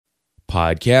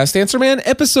Podcast Answer Man,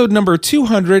 episode number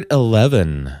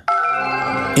 211.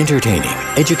 Entertaining,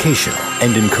 educational,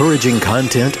 and encouraging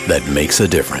content that makes a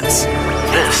difference.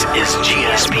 This is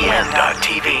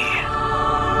GSPN.TV.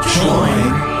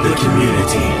 Join the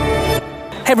community.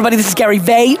 Hey everybody, this is Gary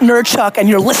Vay, Nerdchuck, and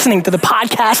you're listening to the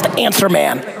Podcast Answer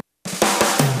Man.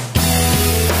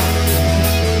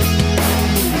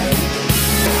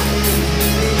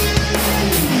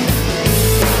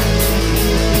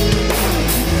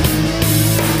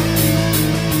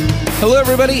 Hello,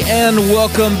 everybody, and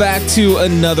welcome back to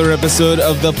another episode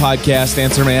of the Podcast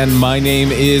Answer Man. My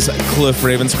name is Cliff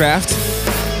Ravenscraft.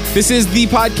 This is the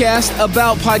podcast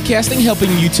about podcasting,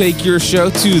 helping you take your show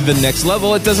to the next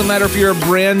level. It doesn't matter if you're a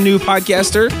brand new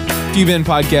podcaster, if you've been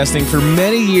podcasting for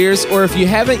many years, or if you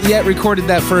haven't yet recorded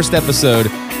that first episode.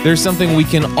 There's something we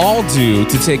can all do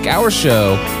to take our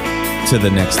show to the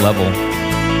next level.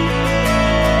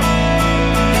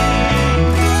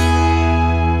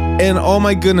 And oh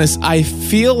my goodness, I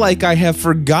feel like I have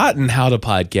forgotten how to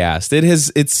podcast.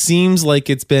 It seems like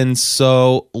it's been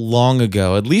so long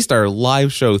ago, at least our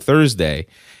live show Thursday.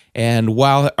 And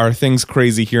wow, are things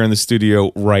crazy here in the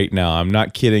studio right now. I'm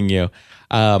not kidding you.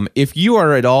 If you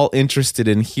are at all interested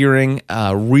in hearing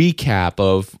a recap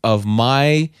of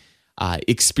my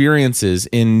experiences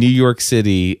in New York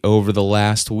City over the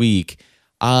last week,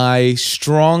 I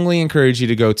strongly encourage you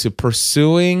to go to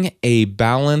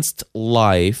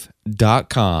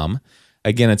pursuingabalancedlife.com.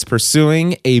 Again, it's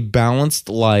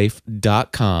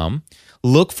pursuingabalancedlife.com.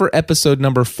 Look for episode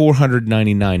number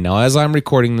 499. Now, as I'm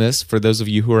recording this, for those of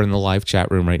you who are in the live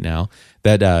chat room right now,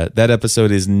 that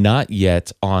episode is not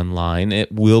yet online.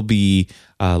 It will be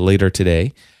later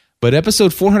today. But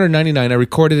episode 499, I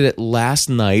recorded it last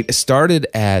night. It started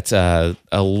at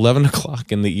 11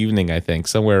 o'clock in the evening, I think,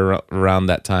 somewhere around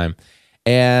that time.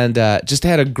 And just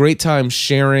had a great time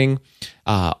sharing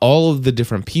all of the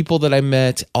different people that I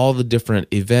met, all the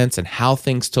different events and how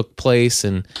things took place.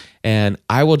 And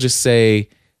I will just say,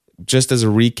 just as a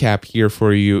recap here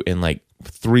for you in like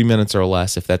 3 minutes or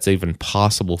less, if that's even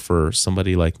possible for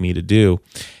somebody like me to do,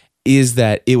 is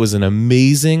that it was an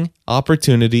amazing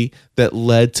opportunity that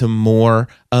led to more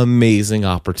amazing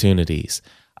opportunities.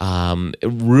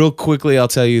 Real quickly, I'll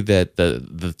tell you that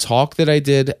the talk that I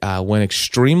did went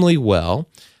extremely well.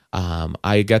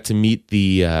 I got to meet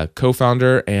the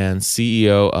co-founder and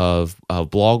CEO of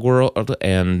Blog World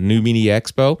and New Media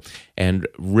Expo. And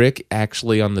Rick,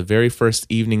 actually, on the very first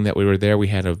evening that we were there, we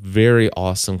had a very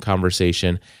awesome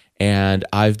conversation. And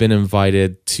I've been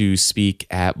invited to speak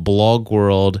at Blog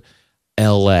World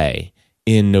LA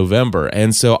in November.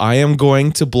 And so I am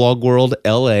going to Blog World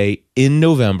LA in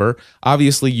November.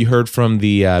 Obviously, you heard from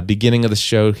the beginning of the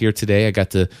show here today. I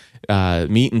got to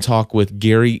meet and talk with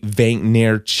Gary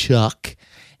Vaynerchuk,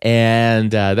 and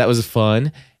that was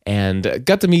fun. And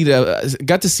got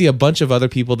to see a bunch of other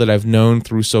people that I've known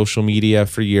through social media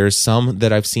for years, some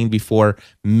that I've seen before,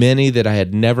 many that I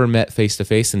had never met face to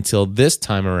face until this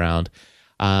time around.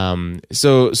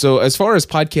 So as far as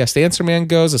Podcast Answer Man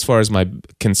goes, as far as my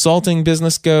consulting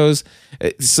business goes,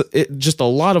 just a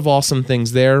lot of awesome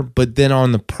things there. But then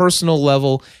on the personal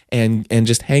level and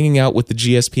just hanging out with the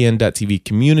GSPN.TV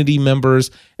community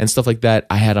members and stuff like that,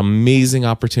 I had amazing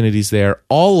opportunities there.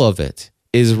 All of it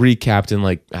is recapped in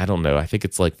like, I don't know, I think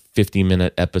it's like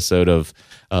 50-minute episode of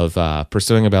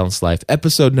Pursuing a Balanced Life,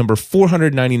 episode number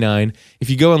 499. If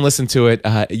you go and listen to it,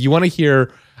 you want to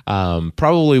hear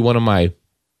probably one of my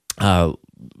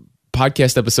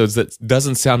podcast episodes that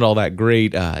doesn't sound all that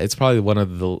great. It's probably one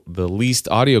of the least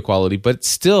audio quality, but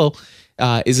still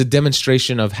is a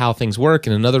demonstration of how things work.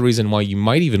 And another reason why you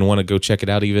might even want to go check it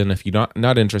out, even if you're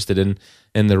not interested in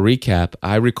the recap.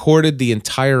 I recorded the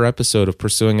entire episode of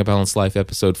Pursuing a Balanced Life,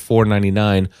 episode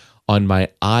 499, on my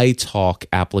iTalk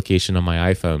application on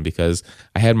my iPhone, because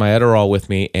I had my Adderall with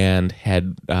me and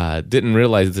didn't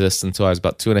realize this until I was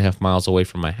about 2.5 miles away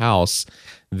from my house,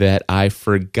 that I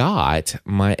forgot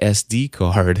my SD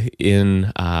card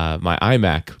in my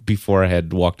iMac before I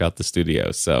had walked out the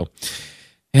studio. So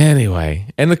anyway,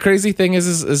 and the crazy thing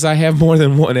is I have more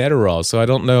than one Adderall, so I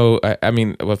don't know. I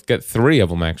mean, I've got 3 of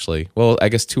them actually. Well, I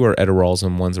guess 2 are Adderalls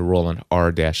and one's a Roland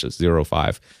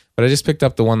R-05. But I just picked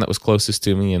up the one that was closest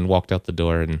to me and walked out the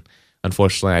door, and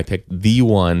unfortunately I picked the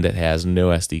one that has no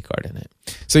SD card in it.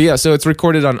 So yeah, so it's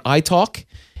recorded on iTalk.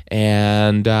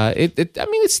 And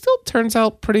it still turns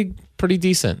out pretty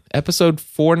decent. Episode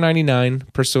 499,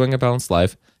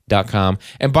 pursuingabalancedlife.com.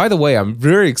 And by the way, I'm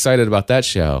very excited about that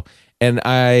show. And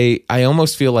I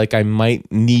almost feel like I might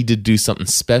need to do something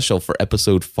special for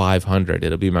episode 500.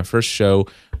 It'll be my first show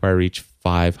where I reach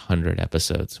 500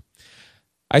 episodes.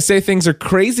 I say things are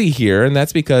crazy here, and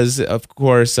that's because, of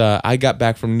course, I got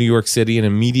back from New York City and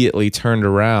immediately turned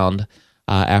around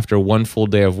after one full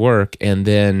day of work, and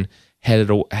then headed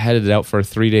out for a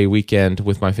 3-day weekend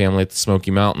with my family at the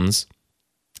Smoky Mountains.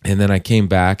 And then I came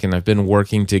back, and I've been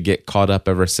working to get caught up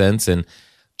ever since. And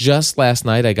just last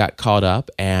night, I got caught up,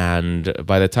 and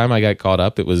by the time I got caught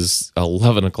up, it was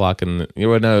 11 o'clock, it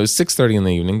was 6:30 in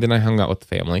the evening. Then I hung out with the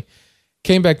family.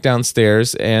 Came back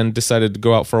downstairs and decided to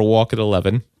go out for a walk at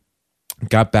 11.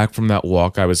 Got back from that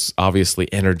walk. I was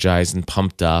obviously energized and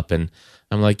pumped up. And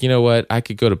I'm like, you know what? I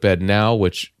could go to bed now,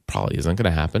 which probably isn't going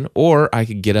to happen. Or I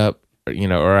could get up,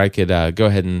 or I could go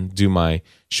ahead and do my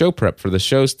show prep for the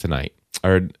shows tonight.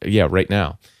 Right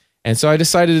now. And so I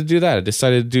decided to do that. I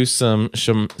decided to do some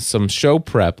show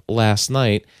prep last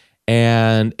night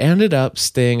and ended up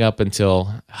staying up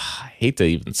until, I hate to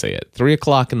even say it, 3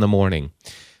 o'clock in the morning.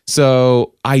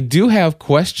 So I do have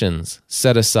questions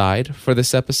set aside for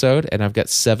this episode, and I've got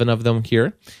 7 of them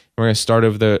here. We're going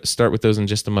to start with those in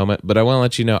just a moment, but I want to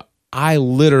let you know I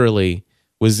literally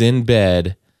was in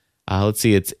bed. Let's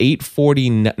see, it's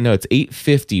 8:40. No, it's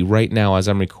 8:50 right now as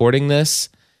I'm recording this,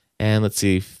 and let's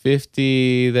see,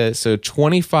 50. So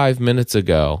 25 minutes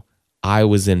ago, I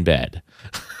was in bed.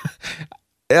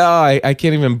 I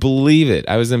can't even believe it.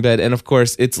 I was in bed. And of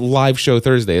course, it's live show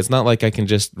Thursday. It's not like I can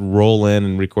just roll in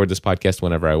and record this podcast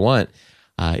whenever I want.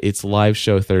 It's live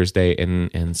show Thursday.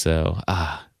 And so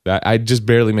I just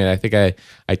barely made it. I think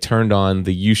I turned on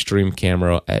the Ustream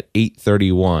camera at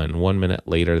 8:31, 1 minute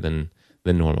later than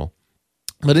normal.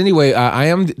 But anyway, I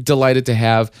am delighted to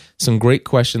have some great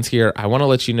questions here. I want to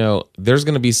let you know there's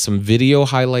going to be some video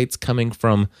highlights coming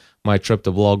from my trip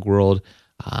to Blog World.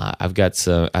 I've got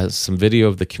some video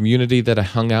of the community that I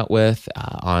hung out with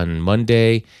on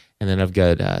Monday, and then I've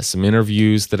got some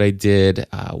interviews that I did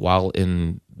while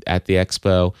at the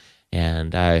expo,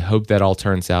 and I hope that all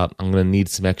turns out. I'm going to need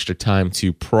some extra time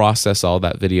to process all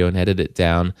that video and edit it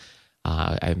down.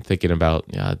 I'm thinking about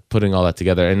putting all that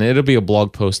together, and it'll be a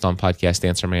blog post on Podcast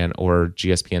Answer Man or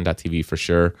gspn.tv for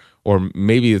sure, or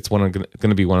maybe it's going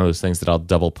to be one of those things that I'll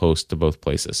double post to both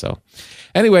places. So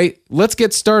anyway, let's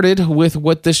get started with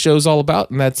what this show's all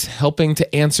about, and that's helping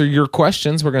to answer your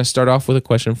questions. We're going to start off with a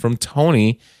question from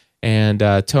Tony, and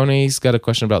Tony's got a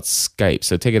question about Skype.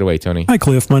 So take it away, Tony. Hi,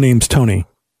 Cliff. My name's Tony.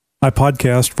 I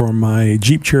podcast for my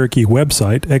Jeep Cherokee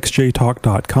website,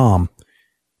 xjtalk.com.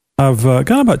 I've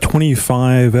got about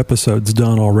 25 episodes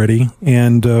done already,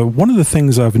 and one of the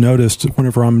things I've noticed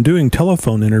whenever I'm doing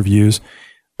telephone interviews,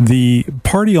 the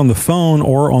party on the phone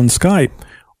or on Skype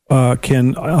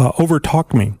can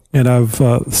overtalk me. And I've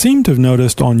seemed to have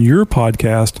noticed on your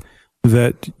podcast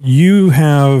that you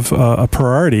have a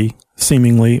priority,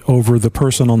 seemingly, over the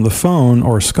person on the phone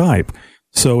or Skype.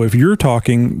 So if you're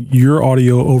talking, your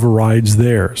audio overrides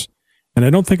theirs. And I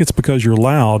don't think it's because you're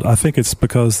loud. I think it's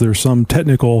because there's some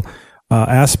technical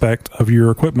aspect of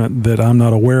your equipment that I'm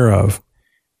not aware of.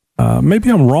 Maybe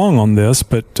I'm wrong on this,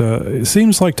 but it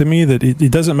seems like to me that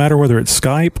it doesn't matter whether it's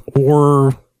Skype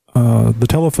or the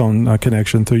telephone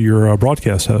connection through your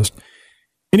broadcast host.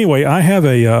 Anyway, I have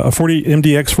a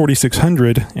MDX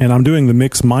 4600, and I'm doing the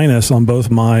mix minus on both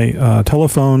my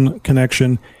telephone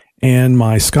connection and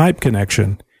my Skype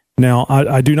connection. Now,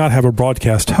 I do not have a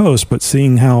broadcast host, but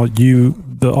seeing how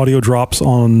the audio drops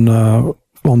on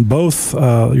both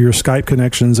your Skype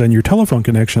connections and your telephone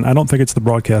connection, I don't think it's the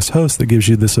broadcast host that gives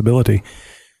you this ability.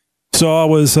 So I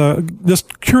was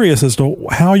just curious as to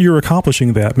how you're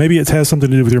accomplishing that. Maybe it has something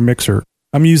to do with your mixer.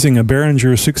 I'm using a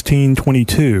Behringer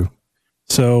 1622,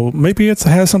 so maybe it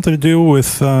has something to do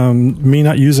with me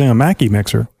not using a Mackie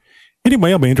mixer.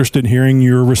 Anyway, I'll be interested in hearing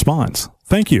your response.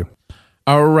 Thank you.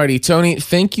 Alrighty, Tony,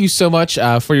 thank you so much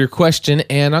for your question.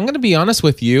 And I'm going to be honest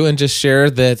with you and just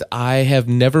share that I have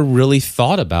never really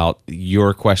thought about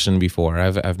your question before.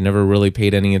 I've never really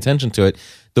paid any attention to it.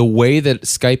 The way that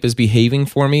Skype is behaving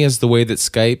for me is the way that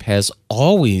Skype has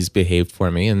always behaved for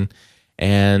me.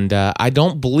 And I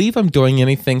don't believe I'm doing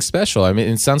anything special. I mean,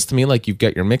 it sounds to me like you've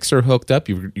got your mixer hooked up.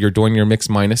 You're doing your mix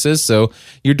minuses. So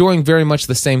you're doing very much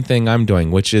the same thing I'm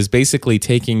doing, which is basically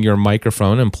taking your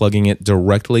microphone and plugging it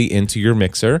directly into your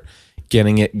mixer,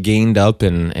 getting it gained up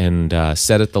and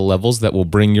set at the levels that will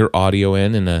bring your audio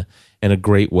in a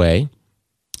great way.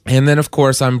 And then, of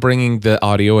course, I'm bringing the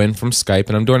audio in from Skype,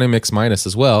 and I'm doing a mix minus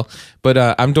as well. But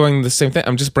I'm doing the same thing.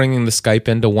 I'm just bringing the Skype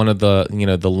into one of the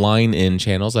the line in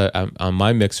channels. On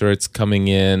my mixer, it's coming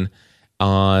in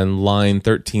on line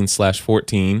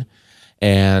 13/14,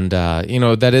 and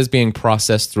that is being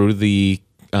processed through the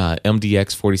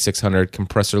MDX 4600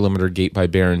 compressor limiter gate by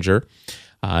Behringer.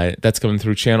 That's coming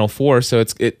through channel 4. So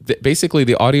it basically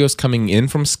the audio is coming in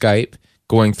from Skype,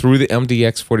 going through the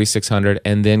MDX 4600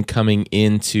 and then coming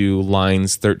into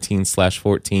lines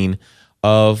 13/14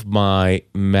 of my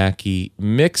Mackie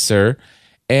mixer.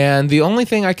 And the only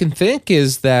thing I can think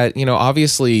is that,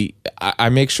 obviously I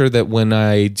make sure that when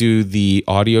I do the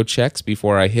audio checks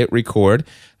before I hit record,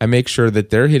 I make sure that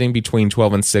they're hitting between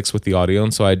 12 and 6 with the audio.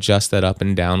 And so I adjust that up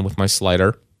and down with my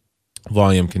slider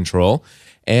volume control.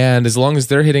 And as long as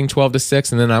they're hitting 12 to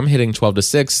 6 and then I'm hitting 12 to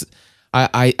 6,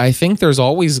 I think there's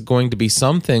always going to be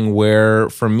something where,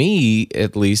 for me,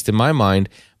 at least in my mind,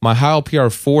 my Heil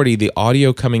PR40, the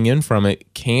audio coming in from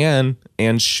it can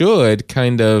and should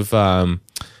kind of...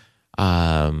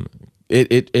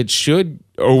 it should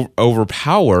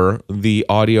overpower the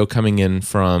audio coming in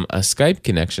from a Skype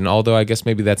connection, although I guess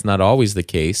maybe that's not always the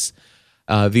case.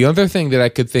 The other thing that I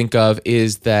could think of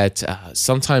is that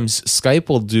sometimes Skype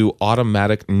will do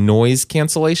automatic noise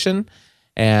cancellation,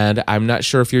 and I'm not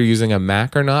sure if you're using a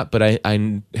Mac or not, but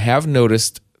I have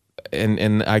noticed,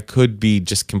 and I could be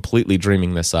just completely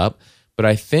dreaming this up, but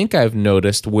I think I've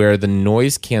noticed where the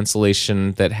noise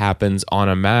cancellation that happens on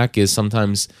a Mac is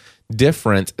sometimes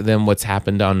different than what's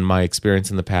happened on my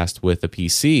experience in the past with a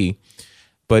PC.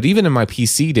 But even in my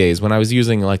PC days, when I was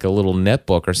using like a little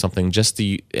netbook or something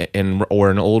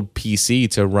or an old PC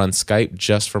to run Skype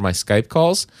just for my Skype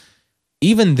calls,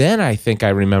 even then I think I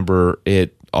remember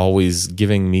it always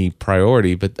giving me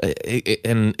priority. But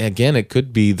and again, it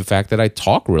could be the fact that I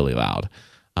talk really loud.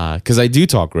 Because I do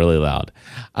talk really loud.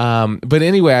 But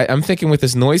anyway, I'm thinking with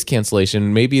this noise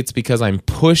cancellation, maybe it's because I'm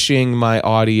pushing my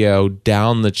audio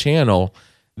down the channel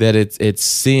that it's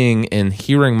seeing and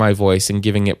hearing my voice and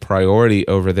giving it priority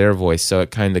over their voice. So it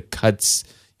kind of cuts,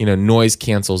 noise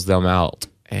cancels them out.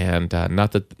 And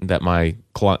not that my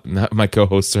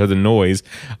co-hosts are the noise.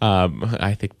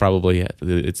 I think probably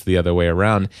it's the other way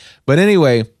around. But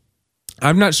anyway,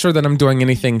 I'm not sure that I'm doing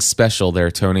anything special there,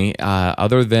 Tony,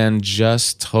 other than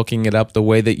just hooking it up the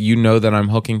way that that I'm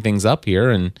hooking things up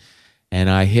here, and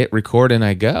I hit record and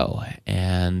I go.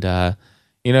 And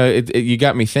you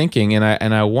got me thinking,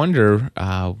 and I wonder,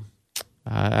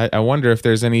 I wonder if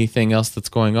there's anything else that's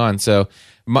going on. So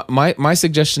my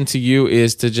suggestion to you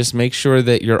is to just make sure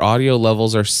that your audio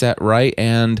levels are set right,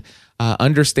 and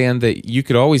understand that you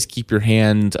could always keep your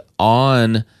hand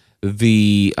on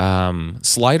the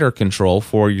slider control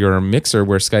for your mixer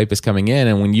where Skype is coming in,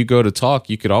 and when you go to talk,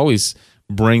 you could always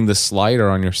bring the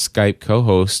slider on your Skype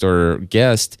co-host or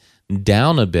guest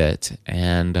down a bit,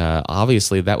 and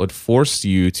obviously that would force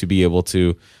you to be able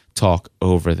to talk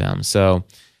over them. So,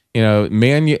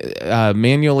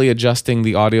 manually adjusting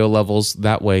the audio levels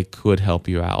that way could help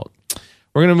you out.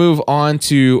 We're going to move on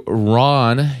to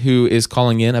Ron, who is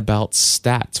calling in about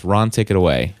stats. Ron, take it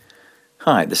away.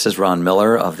 Hi, this is Ron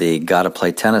Miller of the Gotta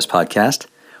Play Tennis podcast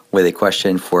with a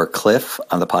question for Cliff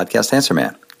on the podcast Answer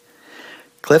Man.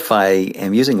 Cliff, I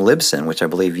am using Libsyn, which I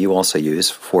believe you also use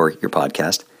for your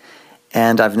podcast,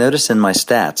 and I've noticed in my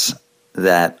stats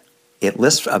that it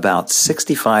lists about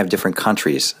 65 different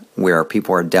countries where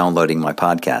people are downloading my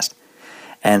podcast.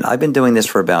 And I've been doing this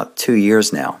for about 2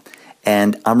 years now,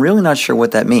 and I'm really not sure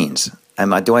what that means.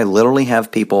 Do I literally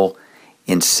have people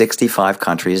in 65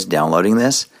 countries downloading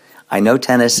this? I know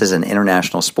tennis is an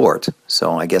international sport,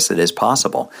 so I guess it is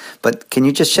possible. But can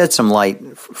you just shed some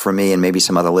light for me and maybe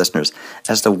some other listeners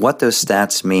as to what those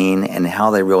stats mean and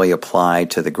how they really apply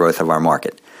to the growth of our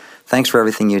market? Thanks for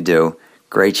everything you do.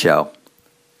 Great show.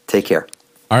 Take care.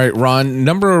 All right, Ron,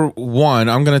 number one,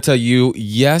 I'm going to tell you,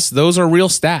 yes, those are real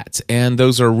stats, and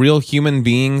those are real human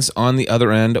beings on the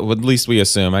other end. At least we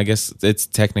assume. I guess it's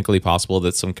technically possible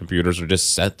that some computers are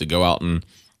just set to go out and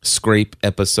scrape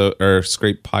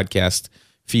podcast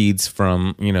feeds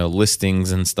from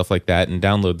listings and stuff like that and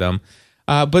download them.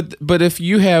 But if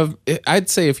you have, I'd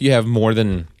say if you have more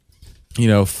than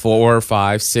 4,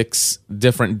 5, 6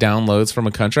 different downloads from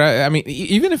a country, I mean,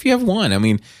 even if you have one, I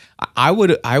mean, I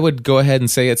would go ahead and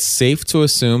say it's safe to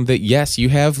assume that yes, you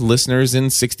have listeners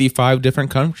in 65 different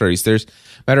countries.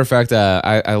 Matter of fact,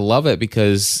 I love it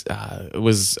because it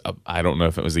was I don't know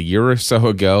if it was a year or so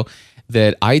ago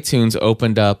that iTunes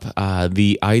opened up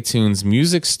the iTunes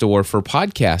music store for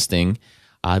podcasting,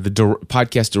 the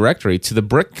podcast directory to the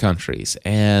BRIC countries,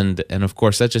 and of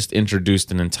course that just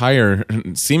introduced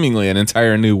seemingly an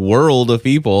entire new world of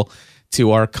people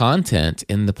to our content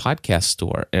in the podcast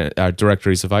store,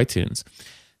 directories of iTunes.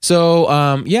 So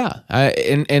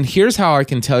and here's how I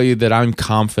can tell you that I'm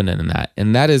confident in that,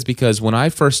 and that is because when I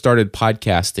first started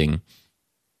podcasting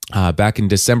back in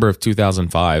December of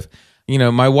 2005.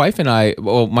 My wife and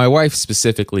my wife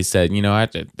specifically said,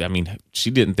 I mean, she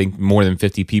didn't think more than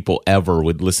 50 people ever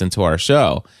would listen to our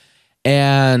show.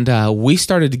 And we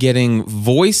started getting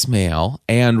voicemail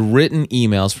and written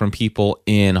emails from people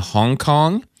in Hong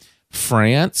Kong,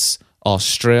 France,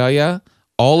 Australia,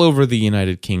 all over the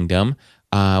United Kingdom.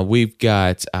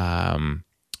 Let's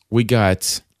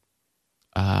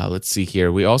see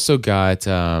here. We also got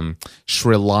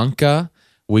Sri Lanka.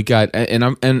 We got, and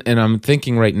I'm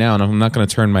thinking right now, and I'm not going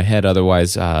to turn my head,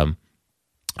 otherwise I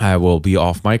will be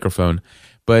off microphone.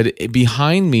 But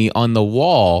behind me on the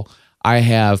wall, I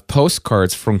have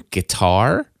postcards from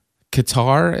Qatar. Is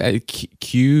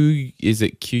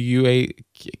it Qatar?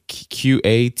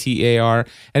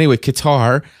 Anyway,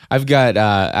 Qatar. I've got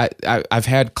I've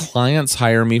had clients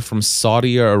hire me from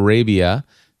Saudi Arabia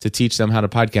to teach them how to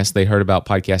podcast. They heard about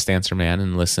Podcast Answer Man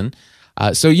and listen.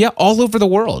 So yeah, all over the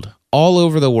world,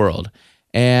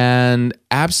 and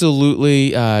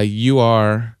absolutely, you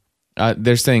are.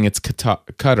 They're saying it's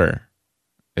Qatar.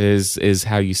 Is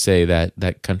how you say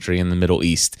that country in the Middle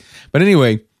East. But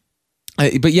anyway,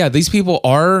 but yeah, these people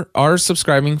are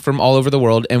subscribing from all over the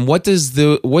world. And what do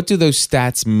those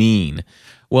stats mean?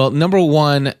 Well, number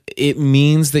one, it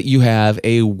means that you have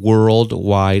a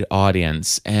worldwide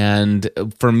audience. And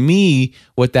for me,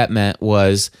 what that meant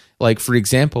was, like, for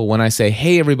example, when I say,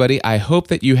 "Hey everybody, I hope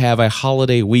that you have a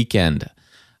holiday weekend."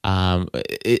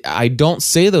 I don't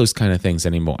say those kind of things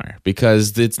anymore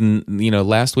because it's,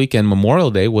 last weekend, Memorial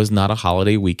Day, was not a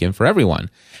holiday weekend for everyone.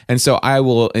 And so I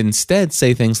will instead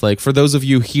say things like, for those of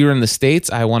you here in the States,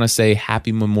 I want to say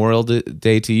happy Memorial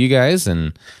Day to you guys.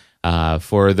 And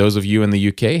for those of you in the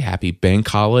UK, happy bank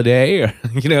holiday, or,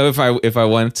 if I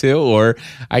want to, or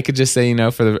I could just say,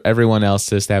 for everyone else,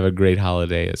 just have a great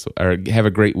holiday or have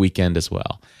a great weekend as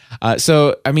well.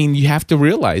 So, I mean, you have to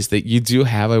realize that you do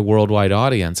have a worldwide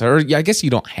audience, or I guess you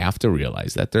don't have to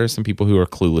realize that. There are some people who are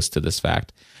clueless to this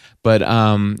fact, but,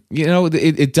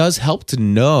 it does help to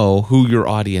know who your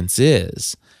audience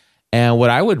is. And what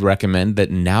I would recommend, that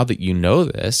now that you know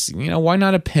this, why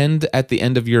not append at the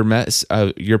end of your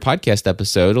podcast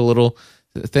episode a little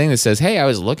thing that says, "Hey, I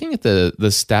was looking at the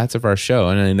stats of our show,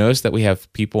 and I noticed that we have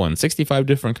people in 65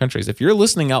 different countries. If you're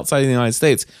listening outside of the United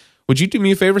States, would you do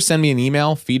me a favor, send me an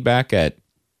email,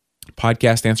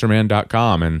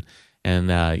 feedback@podcastanswerman.com, and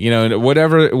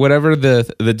whatever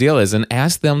the deal is, and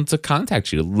ask them to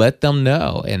contact you. Let them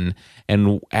know, and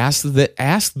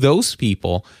ask those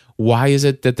people, why is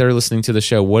it that they're listening to the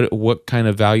show? What kind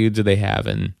of value do they have?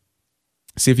 And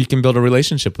see if you can build a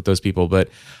relationship with those people. But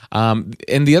and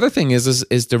the other thing is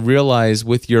to realize,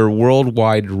 with your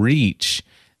worldwide reach,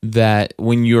 that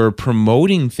when you're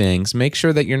promoting things, make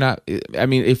sure that you're not, I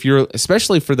mean, if you're,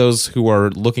 especially for those who are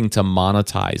looking to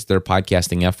monetize their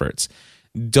podcasting efforts,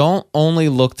 don't only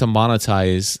look to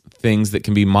monetize things that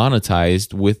can be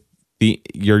monetized with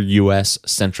your US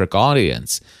centric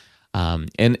audience.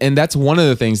 And that's one of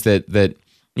the things that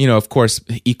of course,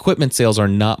 equipment sales are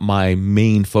not my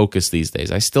main focus these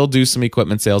days. I still do some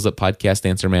equipment sales at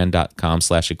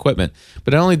podcastanswerman.com/equipment,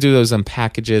 but I only do those on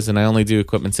packages, and I only do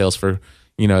equipment sales for,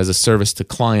 as a service to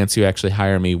clients who actually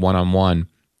hire me one-on-one,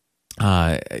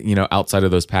 outside of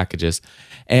those packages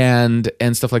and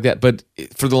stuff like that. But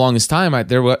for the longest time,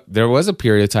 there was a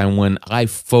period of time when I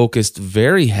focused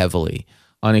very heavily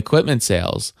on equipment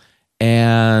sales,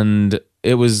 and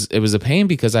it was a pain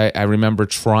because I remember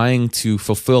trying to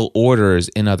fulfill orders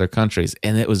in other countries,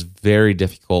 and it was very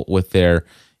difficult with their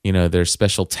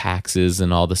special taxes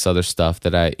and all this other stuff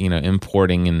that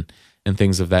importing and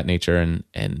things of that nature,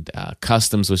 and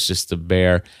customs was just a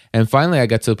bear. And finally, I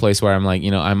got to the place where I'm like,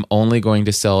 I'm only going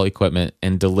to sell equipment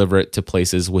and deliver it to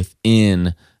places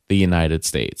within the United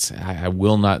States. I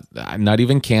will not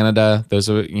even Canada.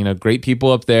 Those are great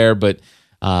people up there, but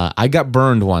I got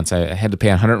burned once. I had to pay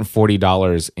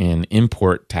 $140 in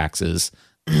import taxes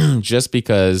just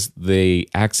because they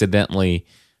accidentally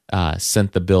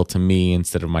sent the bill to me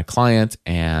instead of my client,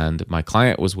 and my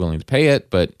client was willing to pay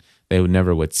it, but they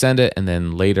never would send it. And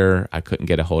then later I couldn't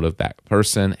get a hold of that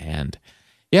person. And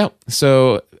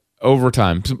so over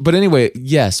time. But anyway,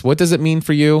 yes, what does it mean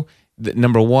for you?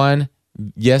 Number one,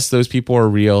 yes, those people are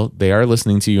real. They are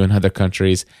listening to you in other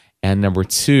countries. And number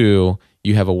two,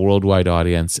 you have a worldwide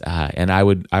audience. And I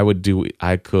would do what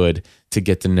I could to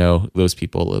get to know those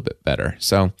people a little bit better.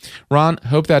 So Ron,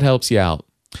 hope that helps you out.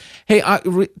 Hey,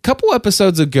 a couple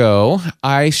episodes ago,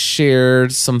 I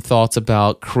shared some thoughts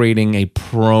about creating a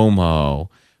promo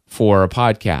for a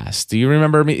podcast. Do you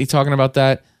remember me talking about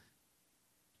that?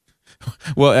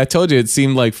 Well, I told you it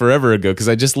seemed like forever ago because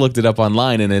I just looked it up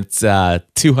online, and it's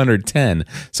 210.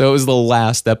 So it was the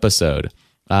last episode.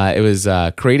 It was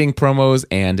creating promos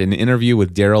and an interview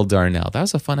with Daryl Darnell. That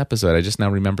was a fun episode. I just now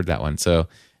remembered that one. So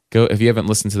Go if you haven't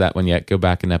listened to that one yet, go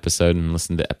back an episode and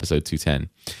listen to episode 210.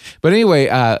 But anyway,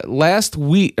 last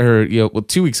week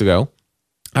 2 weeks ago,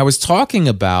 I was talking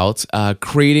about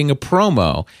creating a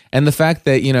promo and the fact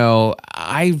that,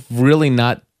 I've really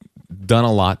not done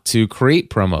a lot to create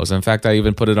promos. In fact, I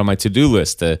even put it on my to-do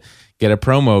list to get a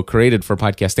promo created for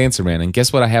Podcast Answer Man. And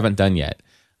guess what I haven't done yet?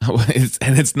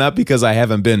 And it's not because I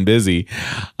haven't been busy.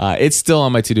 It's still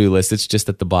on my to-do list. It's just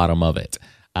at the bottom of it.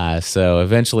 So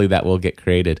eventually that will get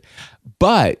created.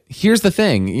 But here's the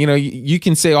thing, you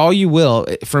can say all you will.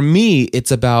 For me,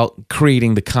 it's about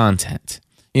creating the content.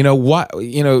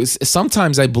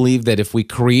 Sometimes I believe that if we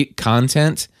create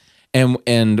content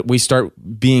and we start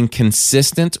being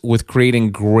consistent with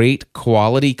creating great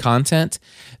quality content,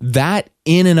 that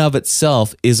in and of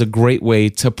itself is a great way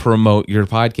to promote your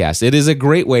podcast. It is a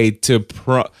great way to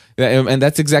and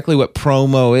that's exactly what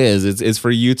promo is. It's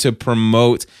for you to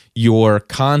promote your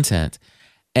content.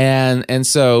 And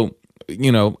so,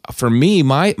 for me,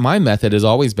 my method has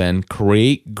always been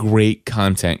create great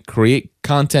content. Create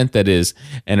content that is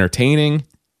entertaining,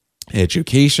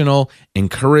 educational,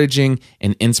 encouraging,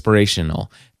 and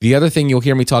inspirational. The other thing you'll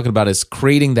hear me talking about is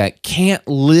creating that can't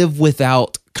live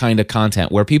without kind of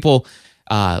content where people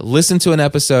listen to an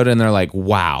episode and they're like,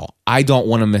 wow, I don't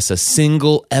want to miss a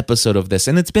single episode of this.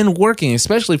 And it's been working,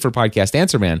 especially for Podcast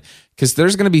Answer Man, because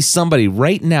there's going to be somebody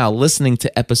right now listening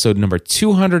to episode number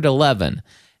 211.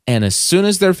 And as soon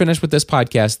as they're finished with this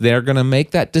podcast, they're going to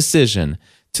make that decision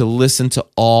to listen to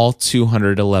all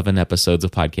 211 episodes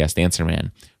of Podcast Answer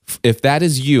Man. If that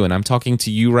is you, and I'm talking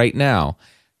to you right now,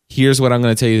 here's what I'm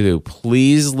going to tell you to do.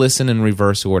 Please listen in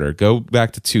reverse order. Go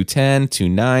back to 210,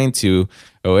 29,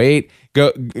 208.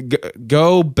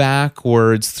 Go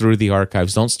backwards through the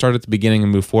archives. Don't start at the beginning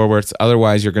and move forwards.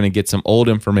 Otherwise, you're going to get some old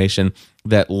information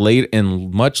that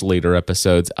in much later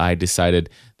episodes, I decided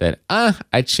that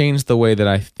I changed the way that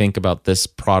I think about this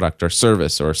product or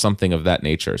service or something of that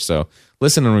nature. So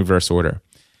listen in reverse order.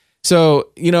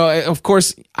 So, of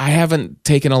course, I haven't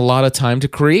taken a lot of time to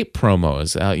create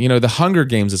promos. The Hunger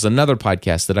Games is another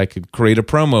podcast that I could create a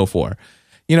promo for.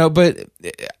 But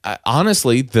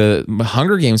honestly, the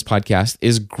Hunger Games podcast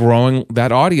is growing.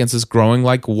 That audience is growing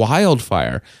like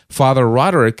wildfire. Father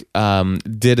Roderick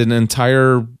did an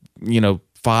entire,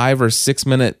 5 or 6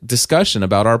 minute discussion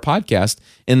about our podcast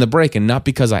in the break. And not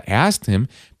because I asked him,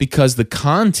 because the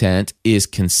content is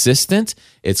consistent,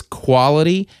 it's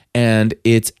quality, and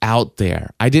it's out there.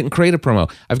 I didn't create a promo.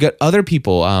 I've got other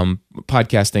people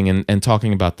podcasting and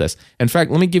talking about this. In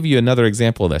fact, let me give you another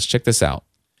example of this. Check this out.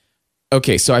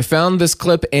 Okay, so I found this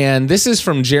clip, and this is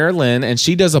from Geraldine, and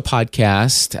she does a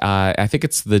podcast. I think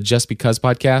it's the Just Because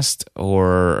podcast,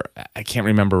 or I can't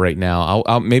remember right now.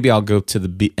 I'll go to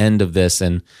the end of this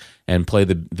and play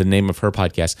the name of her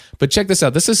podcast. But check this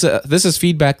out. This is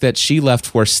feedback that she left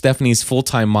for Stephanie's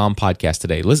Full-Time Mom podcast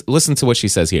today. Listen to what she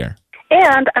says here.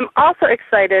 And I'm also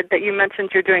excited that you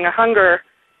mentioned you're doing a Hunger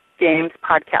Games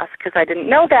podcast, because I didn't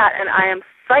know that, and I am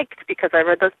psyched because I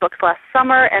read those books last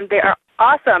summer, and they are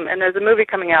awesome, and there's a movie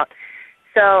coming out.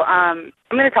 So I'm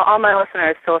going to tell all my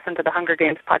listeners to listen to the Hunger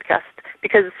Games podcast,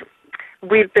 because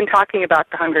we've been talking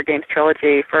about the Hunger Games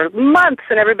trilogy for months,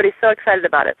 and everybody's so excited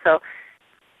about it. So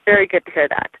very good to hear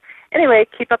that. Anyway,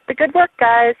 keep up the good work,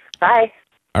 guys. Bye.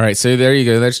 All right, so there you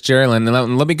go. That's Geraldine.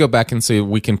 And let me go back and see if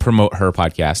we can promote her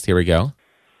podcast. Here we go.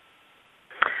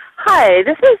 Hi,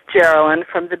 this is Geraldine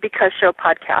from the Because Show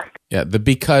podcast. Yeah, the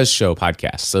Because Show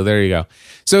podcast. So there you go.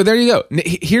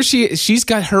 Here she's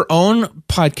got her own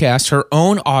podcast, her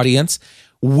own audience.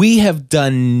 We have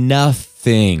done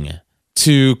nothing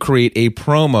to create a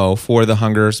promo for the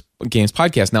Hunger Games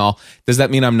podcast. Now, does that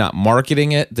mean I'm not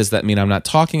marketing it? Does that mean I'm not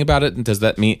talking about it? And does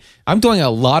that mean I'm doing a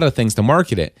lot of things to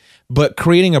market it? But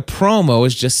creating a promo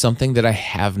is just something that I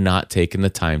have not taken the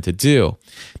time to do.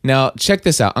 Now, check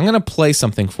this out. I'm going to play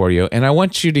something for you, and I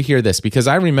want you to hear this because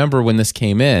I remember when this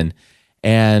came in.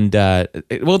 And,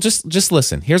 just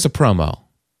listen. Here's a promo.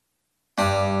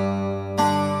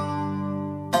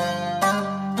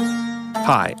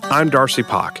 Hi, I'm Darcy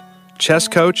Pock, chess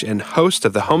coach and host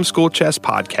of the Homeschool Chess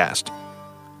Podcast.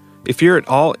 If you're at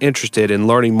all interested in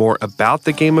learning more about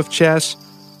the game of chess,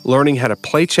 learning how to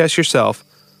play chess yourself,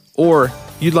 or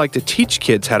you'd like to teach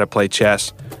kids how to play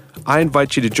chess, I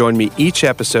invite you to join me each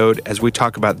episode as we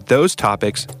talk about those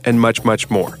topics and much, much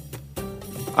more.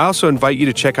 I also invite you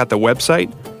to check out the website,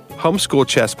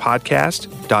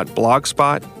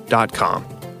 homeschoolchesspodcast.blogspot.com.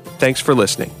 Thanks for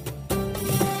listening.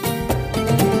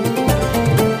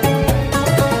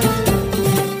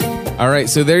 All right,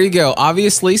 so there you go.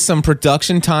 Obviously, some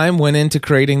production time went into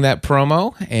creating that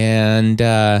promo, and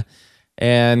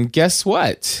And guess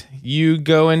what? You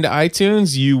go into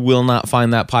iTunes, you will not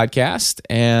find that podcast.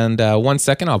 And 1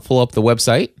 second, I'll pull up the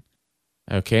website.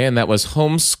 Okay, and that was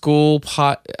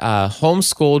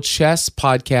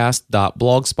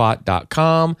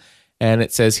homeschoolchesspodcast.blogspot.com. And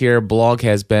it says here, blog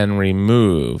has been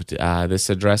removed. This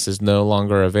address is no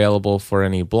longer available for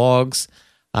any blogs.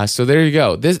 So there you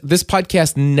go. This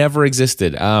podcast never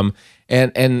existed.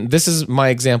 And this is my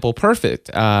example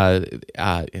perfect. Daniel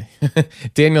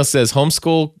says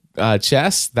homeschool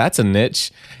chess, that's a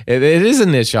niche. It is a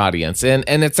niche audience, and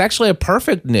it's actually a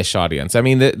perfect niche audience. I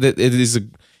mean, it is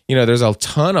there's a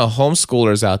ton of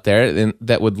homeschoolers out there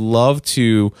that would love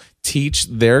to teach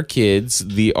their kids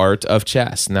the art of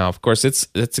chess. Now, of course, it's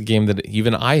a game that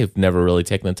even I have never really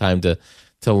taken the time to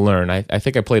learn. I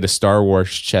think I played a Star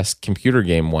Wars chess computer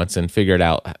game once and figured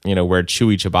out where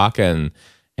Chewie, Chewbacca,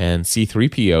 and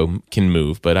C-3PO can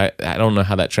move, but I don't know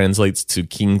how that translates to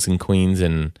kings and queens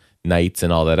and knights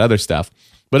and all that other stuff.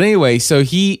 But anyway, so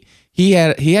he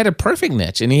had a perfect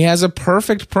niche, and he has a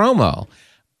perfect promo.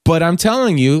 But I'm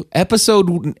telling you,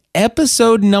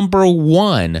 episode number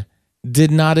 1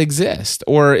 did not exist.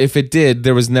 Or if it did,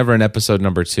 there was never an episode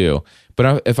number 2.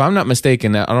 But if I'm not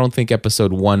mistaken, I don't think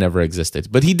episode 1 ever existed.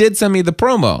 But he did send me the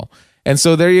promo. And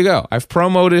so there you go. I've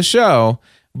promoted his show,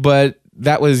 but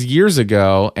that was years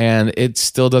ago, and it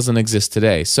still doesn't exist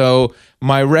today. So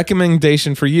my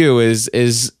recommendation for you is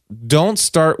don't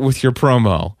start with your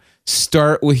promo.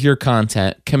 Start with your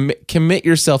content. Commit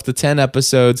yourself to 10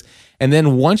 episodes, and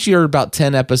then once you're about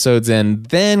 10 episodes in,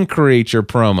 then create your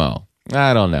promo.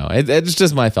 I don't know. It's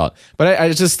just my thought. But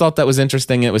I just thought that was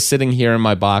interesting. It was sitting here in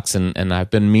my box, and I've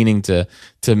been meaning to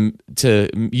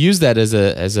use that as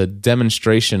a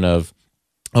demonstration of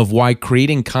why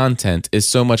creating content is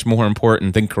so much more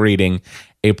important than creating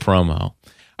a promo.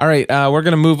 All right, we're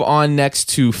going to move on next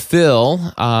to Phil,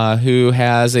 who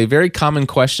has a very common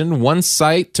question: one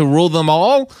site to rule them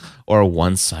all, or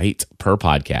one site per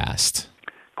podcast?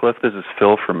 Cliff, this is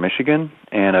Phil from Michigan,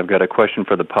 and I've got a question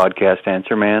for the podcast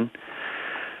Answer Man.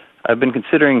 I've been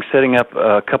considering setting up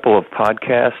a couple of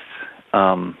podcasts.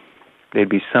 They'd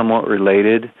be somewhat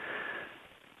related.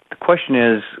 The question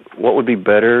is, what would be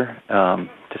better, to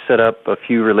set up a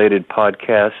few related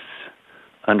podcasts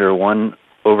under one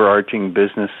overarching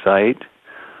business site,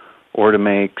 or to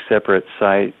make separate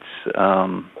sites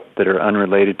that are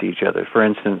unrelated to each other? For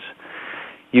instance,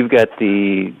 you've got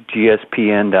the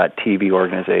GSPN.TV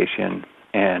organization,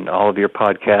 and all of your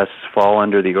podcasts fall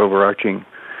under the overarching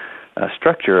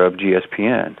structure of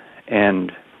GSPN,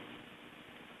 and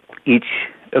each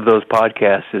of those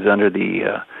podcasts is under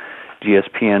the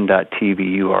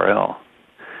GSPN.TV URL.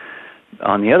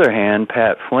 On the other hand,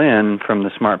 Pat Flynn from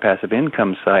the Smart Passive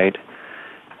Income site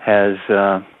has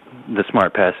the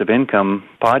Smart Passive Income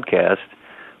podcast,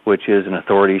 which is an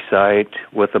authority site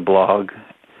with a blog,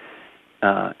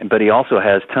 but he also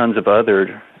has tons of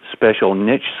other special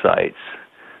niche sites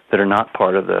that are not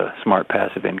part of the Smart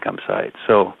Passive Income site.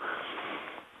 So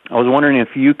I was wondering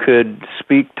if you could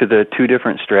speak to the two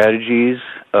different strategies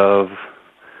of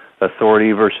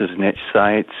authority versus niche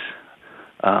sites,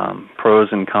 pros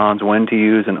and cons, when to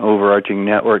use an overarching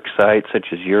network site such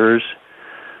as yours,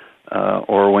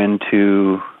 or when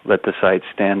to let the site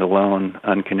stand alone,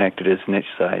 unconnected as niche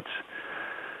sites.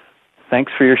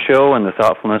 Thanks for your show and the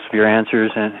thoughtfulness of your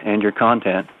answers and your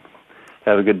content.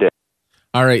 Have a good day.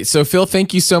 All right. So, Phil,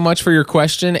 thank you so much for your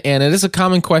question. And it is a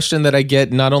common question that I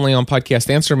get not only on Podcast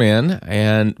Answer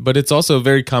Man, but it's also a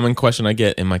very common question I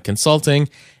get in my consulting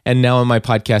and now in my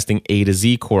podcasting A to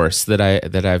Z course that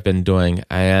I've been doing.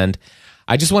 And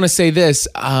I just want to say this.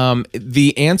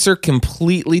 The answer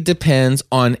completely depends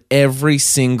on every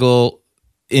single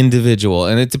individual.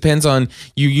 And it depends on,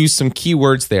 you use some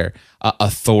keywords there.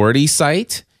 Authority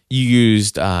site. You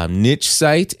used niche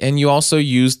site, and you also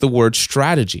used the word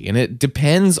strategy. And it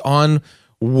depends on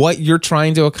what you're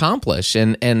trying to accomplish.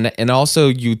 And also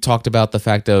you talked about the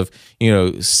fact of,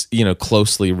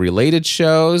 closely related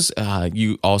shows.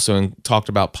 You also talked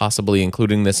about possibly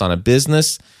including this on a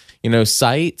business,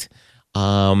 site.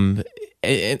 And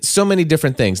so many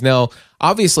different things. Now,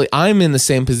 obviously, I'm in the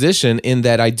same position in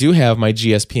that I do have my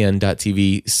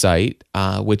GSPN.TV site,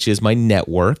 which is my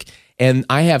network. And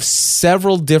I have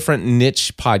several different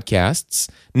niche podcasts,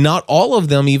 not all of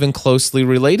them even closely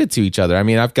related to each other. I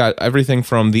mean, I've got everything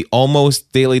from the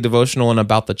Almost Daily Devotional and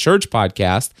About the Church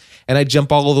podcast, and I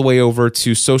jump all the way over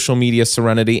to Social Media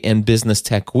Serenity and Business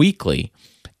Tech Weekly.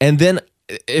 And then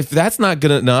if that's not good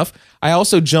enough, I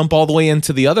also jump all the way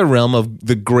into the other realm of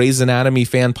the Grey's Anatomy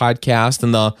fan podcast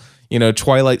and the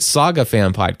Twilight Saga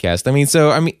fan podcast.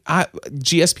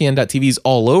 GSPN.TV is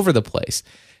all over the place.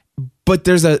 But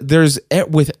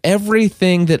with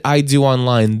everything that I do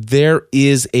online, there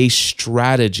is a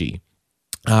strategy.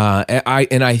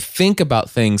 I think about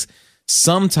things.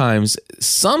 Sometimes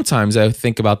I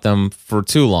think about them for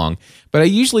too long, but I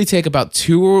usually take about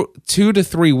 2 to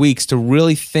 3 weeks to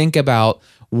really think about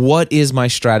what is my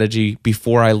strategy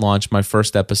before I launch my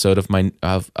first episode of my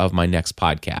next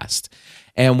podcast.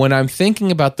 And when I'm thinking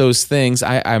about those things,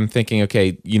 I'm thinking,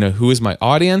 okay, who is my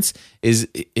audience? Is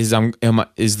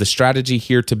the strategy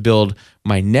here to build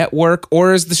my network,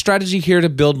 or is the strategy here to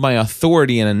build my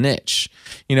authority in a niche?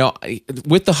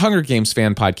 With the Hunger Games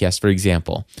fan podcast, for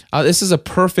example, this is a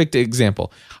perfect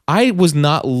example. I was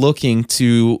not looking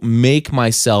to make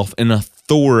myself an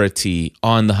authority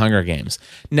on the Hunger Games.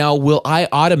 Now, will I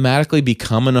automatically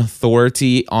become an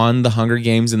authority on the Hunger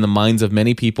Games in the minds of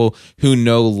many people who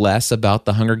know less about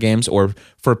the Hunger Games, or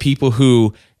for people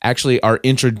who actually are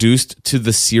introduced to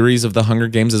the series of the Hunger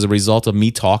Games as a result of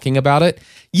me talking about it?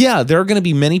 Yeah, there are going to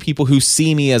be many people who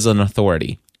see me as an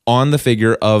authority on the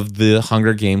figure of the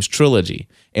Hunger Games trilogy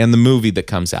and the movie that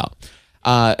comes out.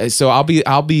 So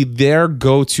I'll be their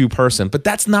go-to person, but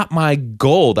that's not my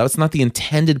goal. That's not the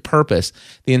intended purpose.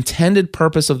 The intended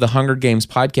purpose of the Hunger Games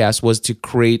podcast was to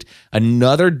create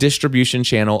another distribution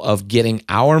channel of getting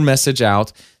our message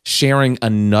out, sharing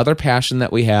another passion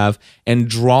that we have, and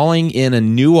drawing in a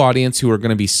new audience who are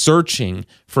going to be searching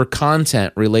for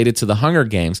content related to the Hunger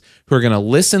Games, who are going to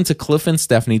listen to Cliff and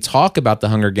Stephanie talk about the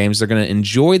Hunger Games. They're going to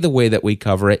enjoy the way that we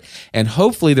cover it, and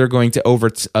hopefully they're going to,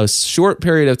 over a short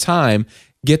period of time,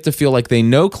 get to feel like they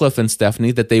know Cliff and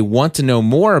Stephanie, that they want to know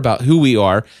more about who we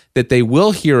are, that they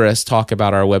will hear us talk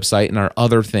about our website and our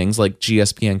other things like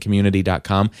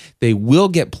gspncommunity.com. They will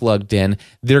get plugged in.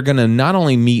 They're going to not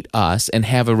only meet us and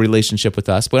have a relationship with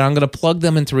us, but I'm going to plug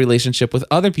them into relationship with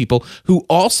other people who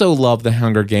also love the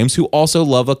Hunger Games, who also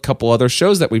love a couple other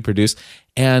shows that we produce.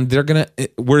 And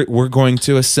we're going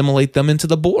to assimilate them into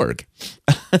the Borg.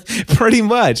 Pretty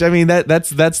much. I mean, that's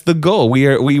the goal.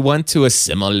 We want to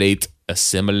assimilate.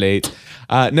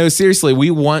 No, seriously,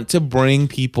 we want to bring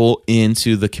people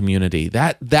into the community.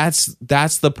 That's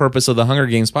the purpose of the Hunger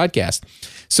Games podcast.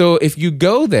 So if you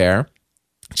go there,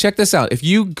 check this out. If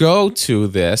you go to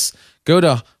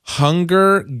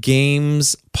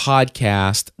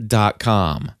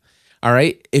hungergamespodcast.com. All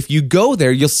right. If you go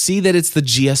there, you'll see that it's the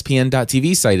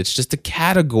gspn.tv site. It's just a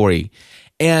category.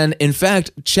 And in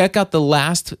fact, check out the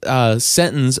last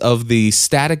sentence of the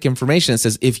static information. It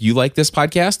says, if you like this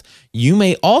podcast, you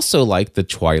may also like the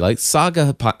Twilight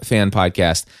Saga fan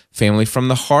podcast, Family from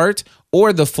the Heart,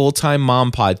 or the Full-Time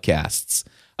Mom podcasts.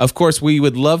 Of course, we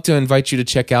would love to invite you to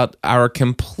check out our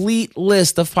complete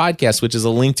list of podcasts, which is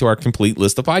a link to our complete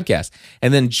list of podcasts.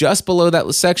 And then just below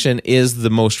that section is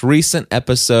the most recent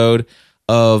episode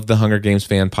of the Hunger Games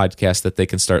fan podcast that they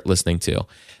can start listening to.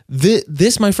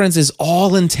 This, my friends, is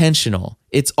all intentional.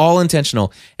 It's all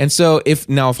intentional. And so if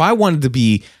I wanted to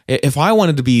be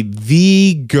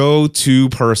the go-to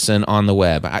person on the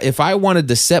web, if I wanted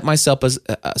to set myself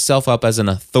up as an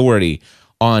authority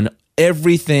on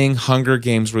everything Hunger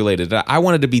Games related, I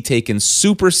wanted to be taken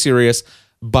super serious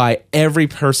by every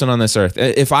person on this earth.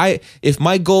 If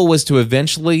my goal was to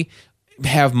eventually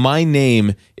have my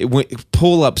name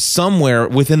pull up somewhere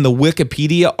within the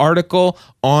Wikipedia article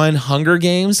on Hunger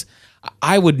Games,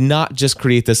 I would not just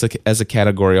create this as a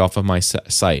category off of my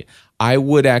site. I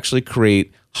would actually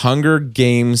create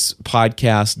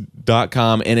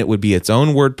hungergamespodcast.com, and it would be its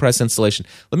own WordPress installation.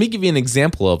 Let me give you an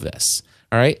example of this.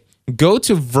 All right. Go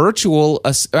to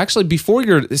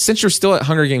since you're still at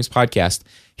Hunger Games Podcast,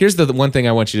 here's the one thing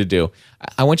I want you to do.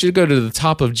 I want you to go to the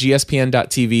top of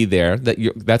gspn.tv there.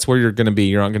 That's where you're going to be.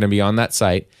 You're not going to be on that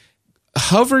site.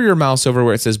 Hover your mouse over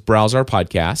where it says Browse Our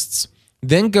Podcasts.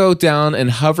 Then go down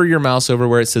and hover your mouse over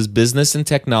where it says Business and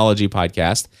Technology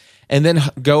Podcast. And then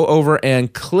go over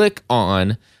and click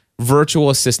on Virtual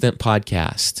Assistant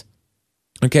Podcast.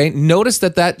 Okay, notice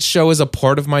that show is a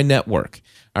part of my network.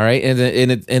 All right, and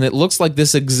it looks like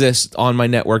this exists on my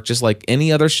network just like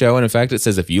any other show. And in fact, it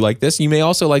says if you like this, you may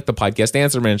also like the Podcast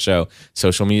Answer Man Show,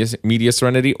 Social Media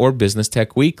Serenity, or Business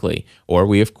Tech Weekly. Or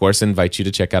we, of course, invite you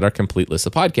to check out our complete list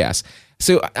of podcasts.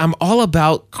 So I'm all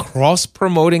about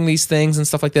cross-promoting these things and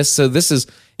stuff like this. So this is,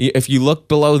 if you look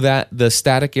below that, the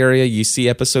static area, you see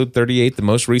episode 38, the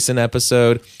most recent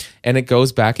episode, and it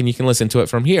goes back and you can listen to it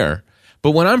from here.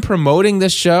 But when I'm promoting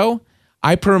this show,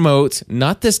 I promote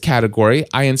not this category.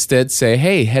 I instead say,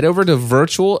 hey, head over to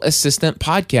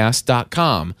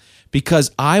virtualassistantpodcast.com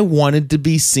because I wanted to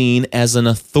be seen as an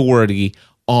authority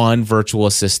on virtual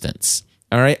assistants.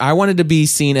 All right. I wanted to be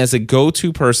seen as a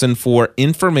go-to person for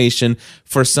information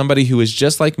for somebody who is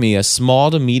just like me, a small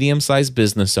to medium-sized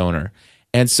business owner.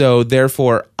 And so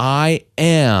therefore I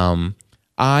am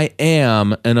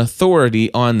an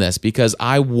authority on this because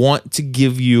I want to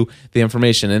give you the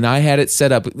information. And I had it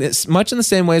set up much in the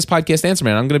same way as Podcast Answer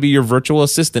Man. I'm going to be your virtual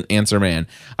assistant Answer Man.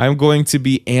 I'm going to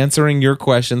be answering your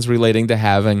questions relating to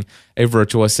having a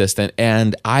virtual assistant.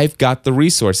 And I've got the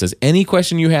resources. Any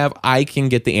question you have, I can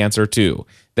get the answer to.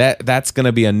 That's going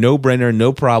to be a no-brainer,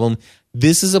 no problem.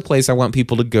 This is a place I want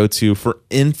people to go to for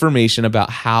information about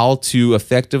how to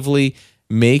effectively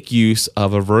make use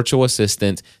of a virtual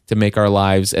assistant to make our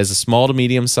lives as a small to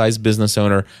medium-sized business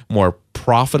owner more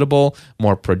profitable,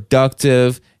 more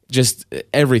productive, just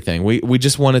everything. We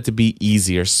just want it to be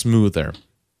easier, smoother.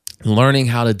 Learning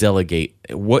how to delegate,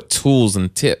 what tools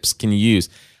and tips can you use?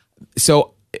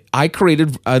 So I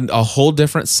created a whole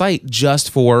different site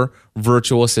just for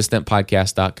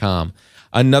virtualassistantpodcast.com.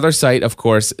 Another site, of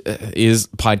course, is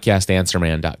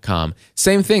podcastanswerman.com.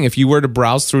 Same thing. If you were to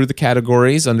browse through the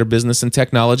categories under business and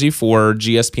technology for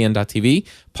gspn.tv,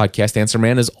 Podcast Answer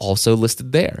Man is also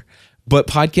listed there. But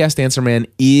Podcast Answer Man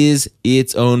is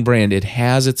its own brand. It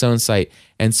has its own site.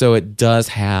 And so it does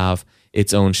have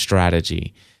its own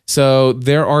strategy. So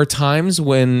there are times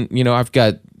when, I've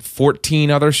got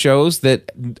 14 other shows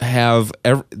that have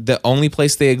the only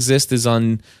place they exist is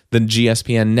on the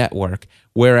GSPN network.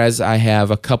 Whereas I have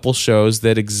a couple shows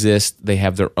that exist, they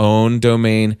have their own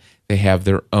domain, they have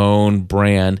their own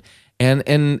brand, and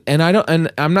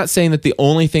I'm not saying that the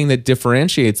only thing that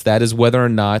differentiates that is whether or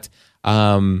not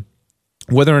you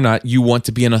want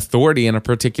to be an authority in a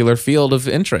particular field of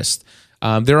interest.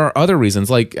 There are other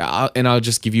reasons, and I'll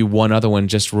just give you one other one,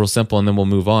 just real simple, and then we'll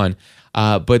move on.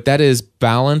 But that is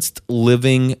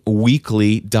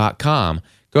balancedlivingweekly.com.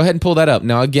 Go ahead and pull that up.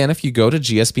 Now, again, if you go to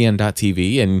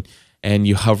gspn.tv and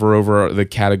you hover over the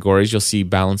categories, you'll see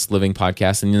Balanced Living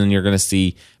Podcast, and then you're going to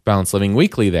see Balanced Living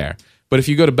Weekly there. But if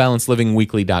you go to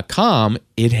balancedlivingweekly.com,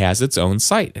 it has its own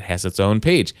site. It has its own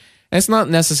page. And it's not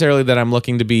necessarily that I'm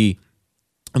looking to be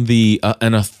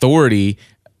an authority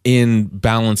in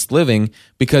balanced living,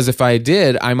 because if I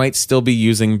did, I might still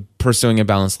be pursuing a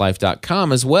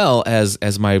balancedlife.com as well as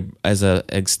a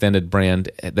extended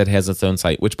brand that has its own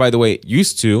site, which, by the way, it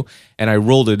used to, and I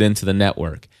rolled it into the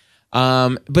network.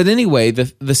 But anyway,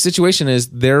 the situation is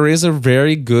there is a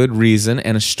very good reason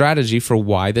and a strategy for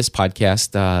why this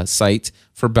podcast site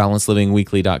for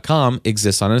balancedlivingweekly.com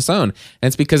exists on its own. And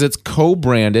it's because it's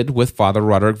co-branded with Father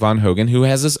Roderick Von Hogan, who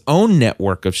has his own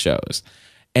network of shows.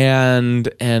 And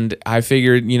I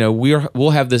figured, we'll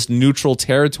have this neutral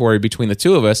territory between the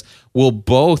two of us. We'll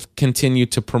both continue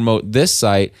to promote this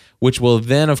site, which will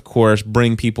then, of course,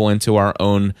 bring people into our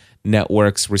own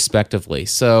networks respectively.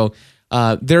 So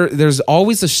there's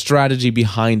always a strategy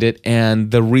behind it,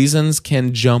 and the reasons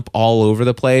can jump all over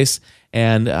the place.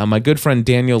 And my good friend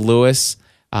Daniel Lewis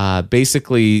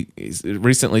basically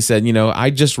recently said, I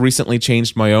just recently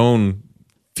changed my own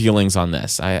feelings on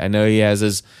this. I know he has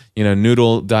his,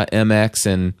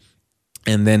 noodle.mx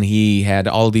and then he had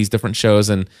all these different shows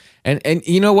and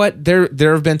you know what?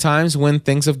 There have been times when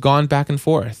things have gone back and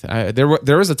forth. There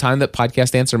was a time that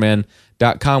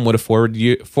podcastanswerman.com would have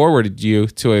forwarded you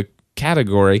to a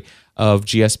category of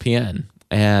GSPN,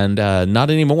 and not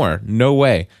anymore. No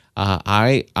way.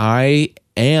 I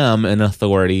am an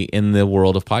authority in the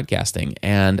world of podcasting,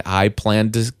 and I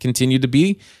plan to continue to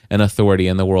be an authority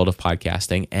in the world of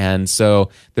podcasting. And so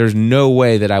there's no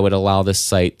way that I would allow this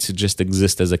site to just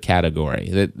exist as a category.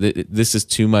 This is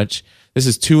too much. This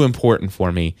is too important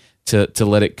for me to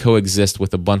let it coexist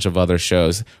with a bunch of other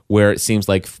shows where it seems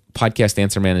like Podcast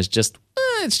Answer Man is just,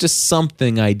 it's just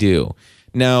something I do.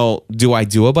 Now, do I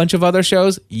do a bunch of other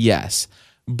shows? Yes.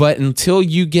 But until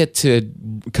you get to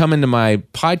come into my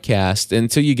podcast,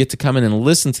 until you get to come in and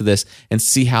listen to this and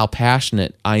see how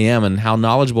passionate I am and how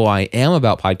knowledgeable I am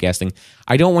about podcasting,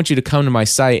 I don't want you to come to my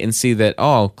site and see that,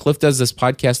 oh, Cliff does this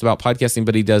podcast about podcasting,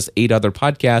 but he does 8 other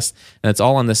podcasts, and it's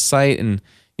all on this site. And,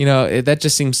 that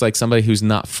just seems like somebody who's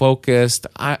not focused.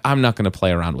 I'm not going to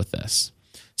play around with this.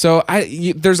 So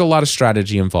there's a lot of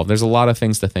strategy involved. There's a lot of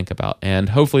things to think about. And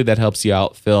hopefully that helps you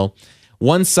out, Phil.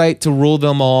 One site to rule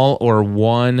them all, or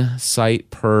one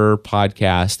site per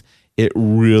podcast? It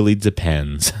really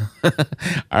depends.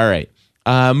 All right.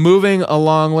 Moving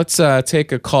along, let's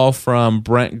take a call from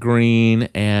Brent Green,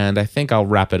 and I think I'll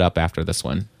wrap it up after this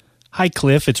one. Hi,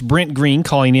 Cliff. It's Brent Green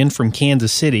calling in from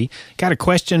Kansas City. Got a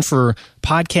question for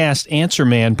Podcast Answer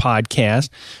Man podcast.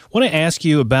 Want to ask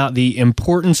you about the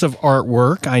importance of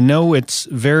artwork. I know it's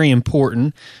very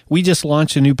important. We just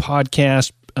launched a new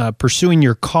podcast pursuing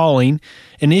your calling.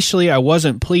 Initially, I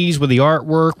wasn't pleased with the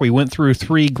artwork. We went through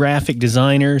 3 graphic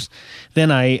designers.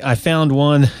 Then I found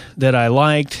one that I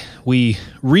liked. We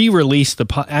re-released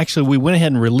actually, we went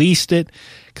ahead and released it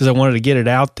because I wanted to get it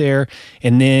out there.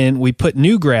 And then we put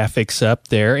new graphics up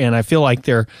there, and I feel like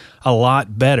they're a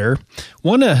lot better.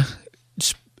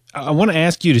 I want to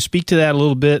ask you to speak to that a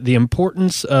little bit, the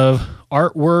importance of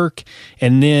artwork,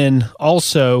 and then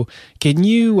also, could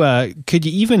you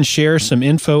even share some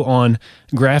info on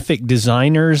graphic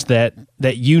designers that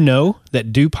you know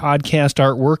that do podcast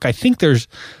artwork? I think there's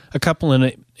a couple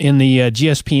in the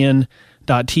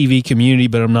GSPN.TV community,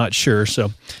 but I'm not sure.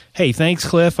 So, hey, thanks,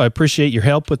 Cliff. I appreciate your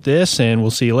help with this, and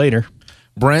we'll see you later.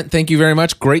 Brent, thank you very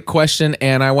much. Great question.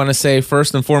 And I want to say,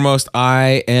 first and foremost,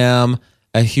 I am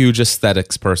a huge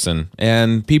aesthetics person,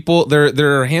 and people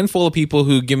there are a handful of people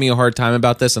who give me a hard time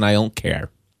about this, and I don't care.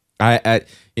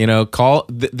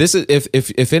 This is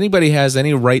if anybody has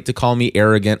any right to call me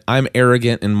arrogant, I'm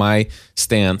arrogant in my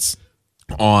stance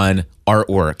on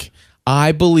artwork.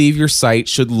 I believe your site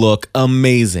should look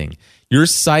amazing. Your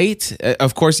site,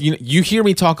 of course, you hear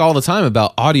me talk all the time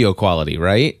about audio quality,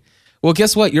 right? Well,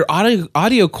 guess what? Your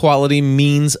audio quality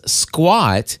means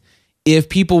squat if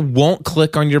people won't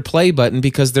click on your play button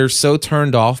because they're so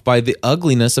turned off by the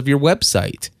ugliness of your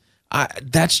website.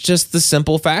 That's just the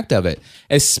simple fact of it,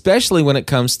 especially when it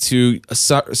comes to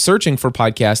searching for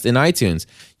podcasts in iTunes.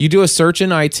 You do a search in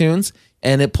iTunes,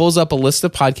 and it pulls up a list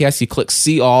of podcasts. You click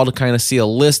See All to kind of see a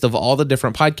list of all the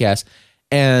different podcasts.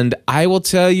 And I will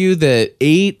tell you that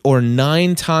 8 or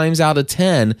 9 times out of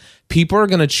 10, people are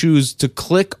going to choose to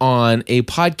click on a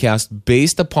podcast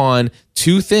based upon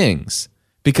 2 things.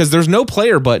 Because there's no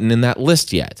player button in that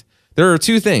list yet. There are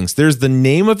 2 things. There's the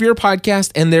name of your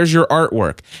podcast and there's your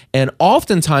artwork. And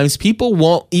oftentimes people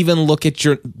won't even look at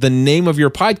the name of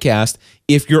your podcast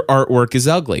if your artwork is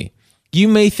ugly. You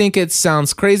may think it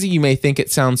sounds crazy. You may think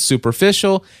it sounds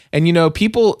superficial. And,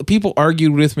 people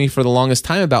argued with me for the longest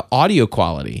time about audio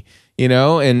quality,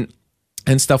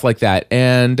 and stuff like that.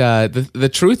 And the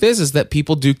truth is that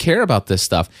people do care about this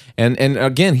stuff. And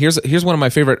again, here's one of my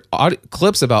favorite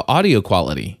clips about audio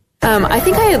quality. I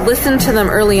think I had listened to them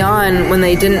early on when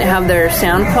they didn't have their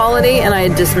sound quality, and I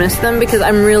had dismissed them because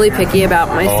I'm really picky about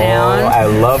my sound. I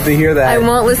love to hear that. I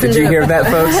won't listen Did you hear that,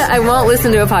 folks? I won't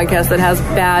listen to a podcast that has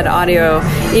bad audio,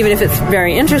 even if it's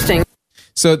very interesting.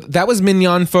 So that was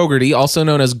Mignon Fogarty, also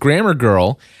known as Grammar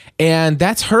Girl. And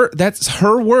that's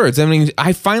her words. I mean,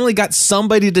 I finally got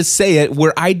somebody to say it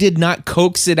where I did not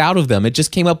coax it out of them. It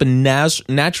just came up in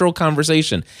natural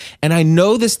conversation. And I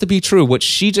know this to be true. What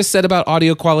she just said about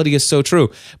audio quality is so true.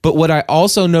 But what I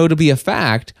also know to be a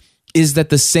fact is that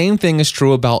the same thing is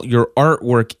true about your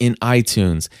artwork in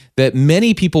iTunes, that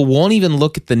many people won't even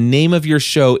look at the name of your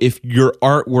show if your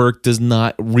artwork does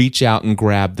not reach out and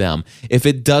grab them. If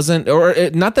it doesn't,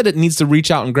 not that it needs to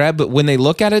reach out and grab, but when they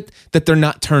look at it, that they're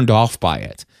not turned off by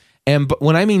it. But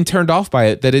when I mean turned off by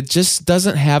it, that it just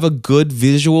doesn't have a good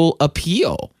visual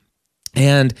appeal.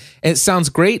 And it sounds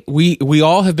great. We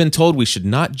all have been told we should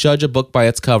not judge a book by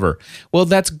its cover. Well,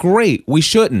 that's great. We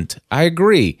shouldn't. I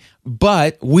agree.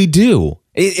 But we do.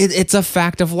 It's a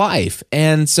fact of life.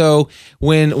 And so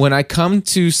when I come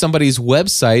to somebody's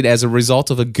website as a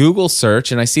result of a Google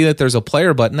search and I see that there's a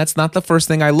player button, that's not the first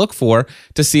thing I look for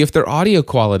to see if their audio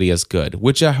quality is good,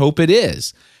 which I hope it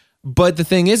is. But the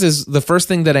thing is the first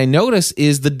thing that I notice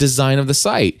is the design of the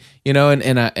site,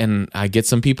 and I get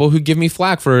some people who give me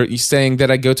flack for saying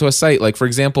that I go to a site. Like, for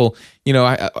example,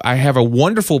 I have a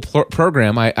wonderful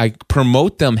program. I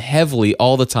promote them heavily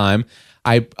all the time.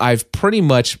 I've pretty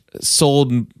much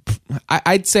sold,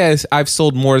 I'd say I've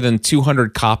sold more than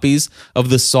 200 copies of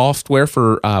the software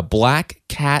for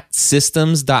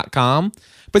blackcatsystems.com.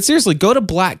 But seriously, go to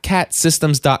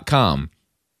blackcatsystems.com.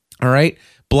 All right?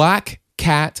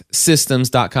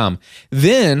 blackcatsystems.com.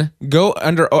 Then go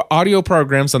under audio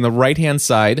programs on the right-hand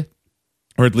side,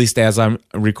 or at least as I'm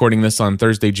recording this on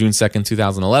Thursday, June 2nd,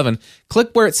 2011,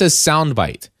 click where it says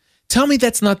Soundbite. Tell me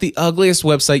that's not the ugliest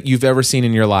website you've ever seen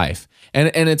in your life.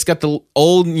 And it's got the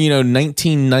old,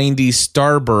 1990s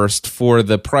Starburst for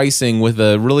the pricing with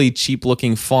a really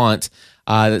cheap-looking font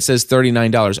that says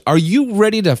 $39. Are you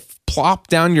ready to plop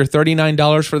down your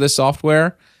 $39 for this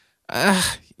software?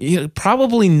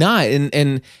 Probably not,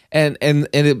 and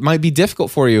it might be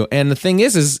difficult for you. And the thing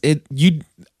is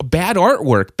bad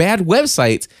artwork, bad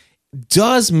websites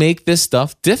does make this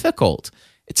stuff difficult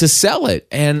to sell it.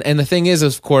 And the thing is,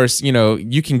 of course,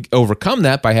 you can overcome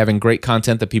that by having great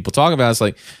content that people talk about. It's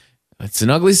like, it's an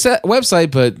ugly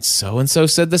website, but so-and-so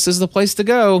said this is the place to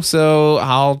go, so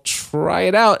I'll try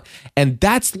it out. And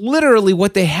that's literally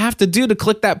what they have to do to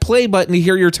click that play button to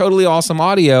hear your totally awesome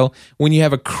audio when you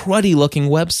have a cruddy-looking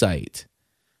website.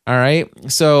 All right?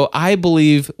 So I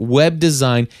believe web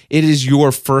design, it is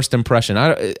your first impression.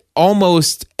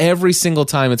 Almost every single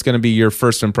time it's going to be your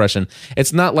first impression.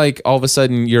 It's not like all of a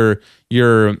sudden you're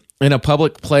in a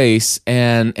public place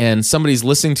and somebody's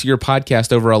listening to your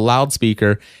podcast over a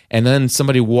loudspeaker, and then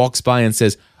somebody walks by and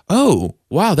says, "Oh,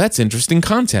 wow, that's interesting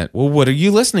content. Well, what are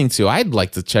you listening to? I'd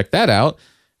like to check that out."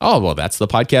 "Oh, well, that's the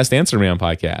Podcast Answer Man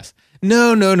podcast."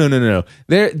 No.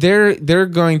 They're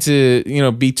going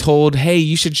to, be told, "Hey,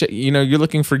 you should, you're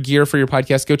looking for gear for your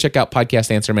podcast. Go check out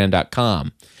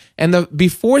podcastanswerman.com." And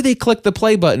before they click the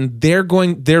play button, their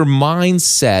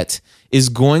mindset is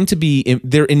going to be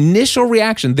their initial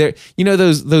reaction.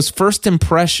 Those first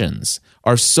impressions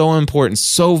are so important,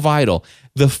 so vital.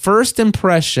 The first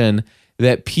impression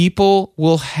that people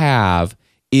will have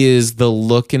is the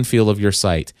look and feel of your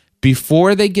site.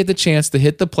 Before they get the chance to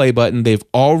hit the play button, they've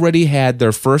already had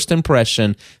their first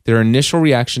impression, their initial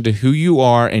reaction to who you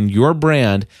are and your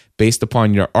brand based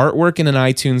upon your artwork in an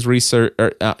iTunes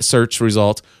search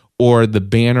result or the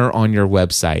banner on your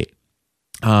website,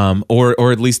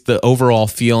 or at least the overall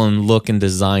feel and look and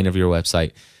design of your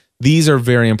website. These are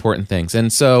very important things.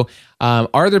 And so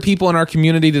are there people in our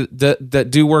community that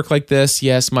do work like this?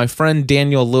 Yes, my friend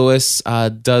Daniel Lewis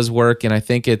does work, and I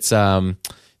think it's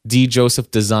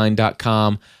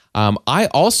djosephdesign.com. I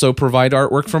also provide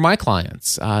artwork for my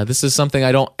clients. This is something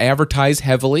I don't advertise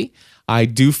heavily. I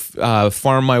do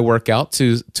farm my work out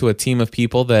to a team of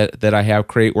people that I have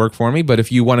create work for me. But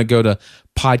if you want to go to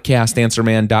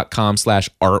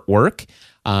podcastanswerman.com/artwork,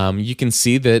 you can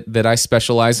see that I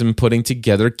specialize in putting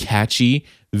together catchy,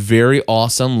 very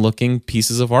awesome looking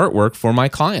pieces of artwork for my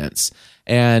clients.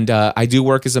 And I do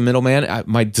work as a middleman.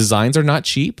 My designs are not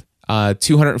cheap.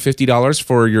 $250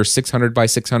 for your 600 by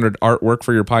 600 artwork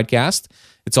for your podcast.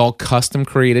 It's all custom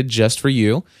created just for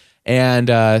you. And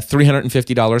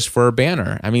 $350 for a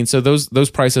banner. I mean, so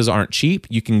those prices aren't cheap.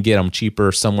 You can get them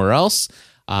cheaper somewhere else.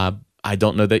 I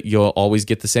don't know that you'll always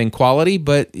get the same quality,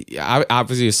 but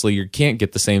obviously you can't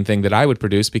get the same thing that I would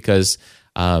produce because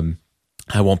I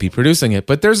won't be producing it.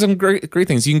 But there's some great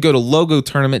things. You can go to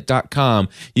logotournament.com.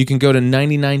 You can go to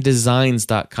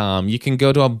 99designs.com. You can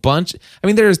go to a bunch. I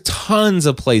mean, there's tons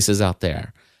of places out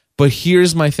there. But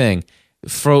here's my thing.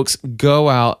 Folks, go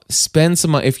out, spend some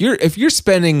money. If you're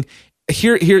spending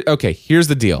here's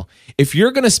the deal. If you're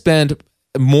going to spend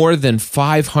more than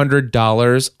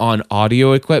 $500 on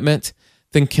audio equipment,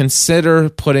 then consider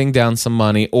putting down some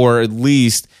money, or at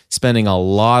least spending a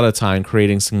lot of time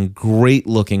creating some great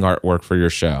looking artwork for your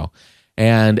show.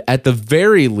 And at the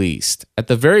very least,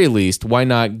 why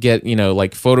not get,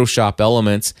 like Photoshop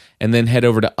elements and then head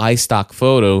over to iStock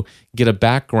Photo, get a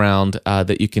background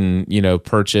that you can,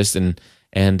 purchase and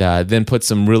then put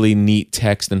some really neat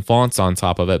text and fonts on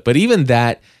top of it. But even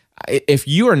that, if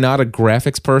you are not a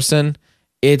graphics person,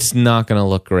 it's not going to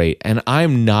look great. And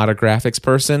I'm not a graphics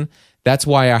person. That's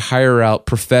why I hire out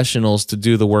professionals to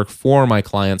do the work for my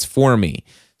clients for me.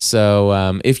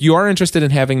 So if you are interested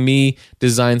in having me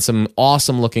design some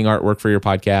awesome looking artwork for your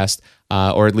podcast,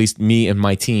 or at least me and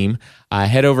my team,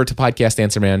 head over to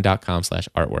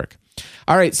podcastanswerman.com/artwork.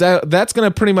 All right, so that's going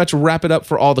to pretty much wrap it up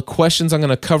for all the questions I'm going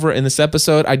to cover in this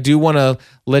episode. I do want to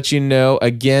let you know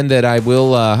again that I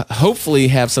will hopefully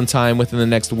have some time within the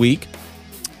next week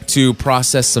to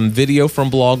process some video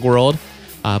from Blog World,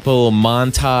 put a little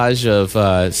montage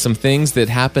of some things that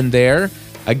happened there.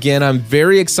 Again, I'm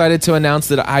very excited to announce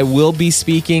that I will be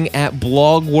speaking at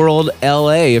Blog World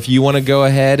LA. If you want to go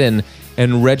ahead and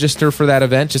register for that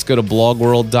event, just go to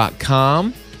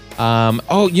blogworld.com.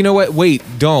 Oh, you know what? Wait,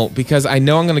 don't, because I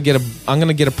know I'm going to get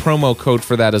a promo code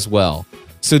for that as well.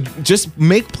 So just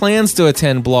make plans to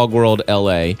attend Blog World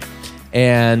LA.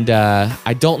 And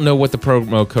I don't know what the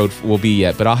promo code will be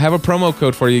yet, but I'll have a promo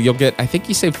code for you. You'll get, I think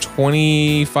you save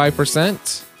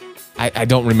 25%. I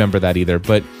don't remember that either,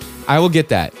 but I will get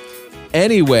that.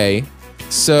 Anyway,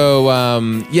 so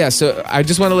so I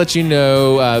just want to let you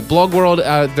know, Blog World,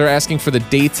 they're asking for the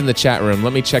dates in the chat room.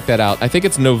 Let me check that out. I think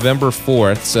it's November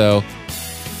 4th, so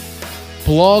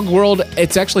Blog World,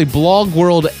 it's actually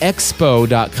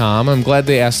blogworldexpo.com. I'm glad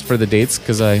they asked for the dates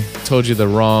because I told you the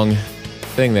wrong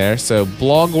thing there. So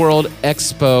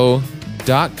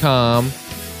blogworldexpo.com,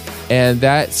 and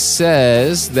that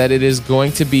says that it is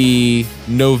going to be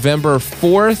November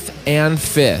 4th and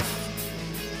 5th.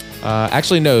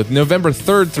 Actually, no, November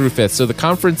 3rd through 5th. So the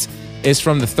conference is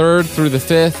from the 3rd through the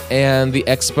 5th, and the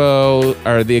expo,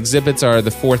 or the exhibits, are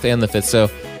the 4th and the 5th. So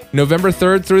November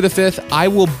 3rd through the 5th, I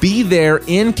will be there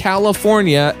in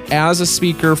California as a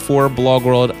speaker for Blog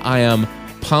World. I am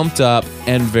pumped up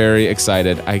and very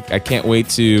excited. I can't wait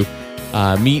to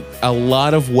meet a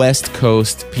lot of West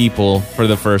Coast people for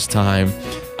the first time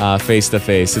face to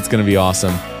face. It's going to be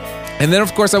awesome. And then,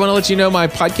 of course, I want to let you know my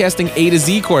Podcasting A to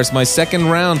Z course, my second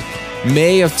round,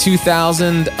 May of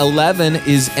 2011,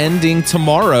 is ending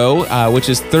tomorrow, which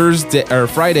is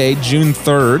Friday, June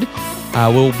 3rd.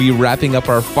 We'll be wrapping up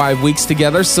our 5 weeks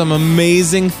together. Some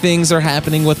amazing things are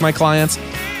happening with my clients,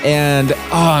 and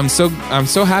I'm so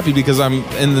happy because I'm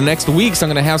in the next weeks I'm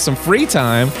going to have some free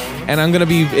time, and I'm going to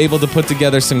be able to put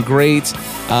together some great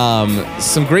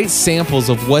samples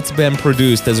of what's been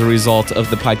produced as a result of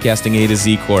the Podcasting A to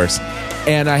Z course.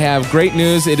 And I have great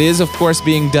news. It is, of course,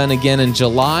 being done again in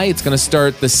July. It's going to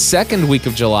start the second week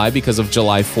of July because of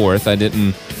July 4th. I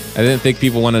didn't think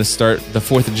people wanted to start the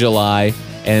 4th of July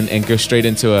and go straight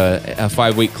into a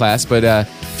 5-week class. But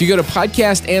if you go to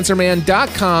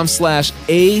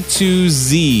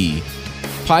podcastanswerman.com/A2Z,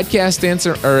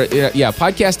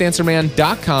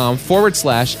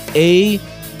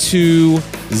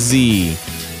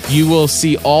 podcastanswerman.com/A2Z, you will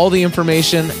see all the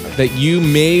information that you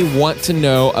may want to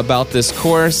know about this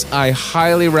course. I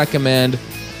highly recommend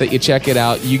that you check it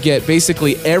out. You get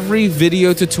basically every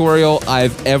video tutorial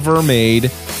I've ever made.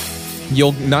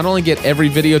 You'll not only get every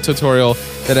video tutorial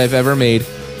that I've ever made,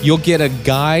 you'll get a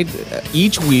guide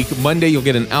each week. Monday, you'll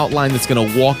get an outline that's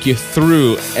going to walk you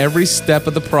through every step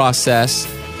of the process.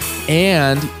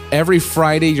 And every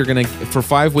Friday, for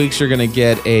 5 weeks, you're going to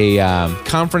get a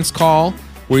conference call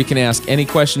where you can ask any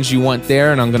questions you want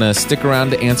there, and I'm going to stick around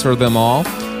to answer them all.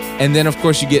 And then, of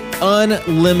course, you get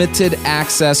unlimited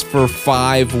access for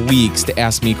 5 weeks to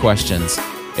ask me questions.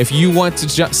 If you want to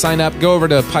sign up, go over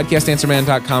to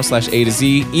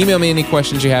podcastanswerman.com/A2Z. Email me any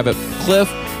questions you have at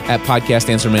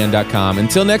cliff@podcastanswerman.com.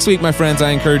 Until next week, my friends, I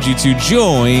encourage you to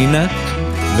join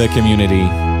the community.